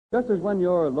Just as when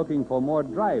you're looking for more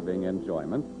driving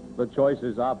enjoyment, the choice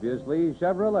is obviously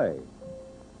Chevrolet.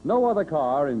 No other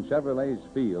car in Chevrolet's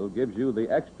field gives you the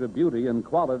extra beauty and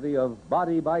quality of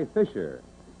Body by Fisher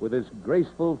with its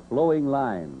graceful flowing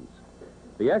lines,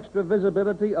 the extra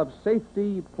visibility of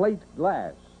safety plate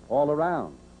glass all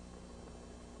around,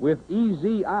 with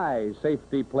Easy Eye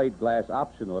safety plate glass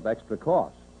optional at extra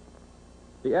cost,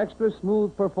 the extra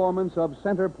smooth performance of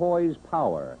Center Poise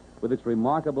Power with its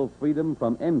remarkable freedom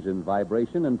from engine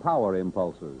vibration and power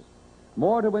impulses.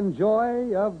 More to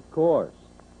enjoy, of course,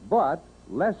 but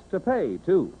less to pay,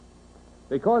 too.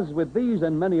 Because with these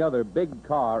and many other big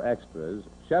car extras,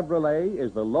 Chevrolet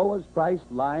is the lowest priced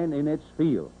line in its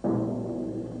field.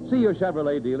 See your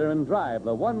Chevrolet dealer and drive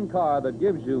the one car that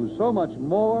gives you so much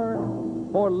more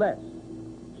for less.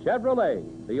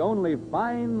 Chevrolet, the only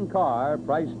fine car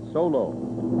priced so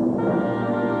low.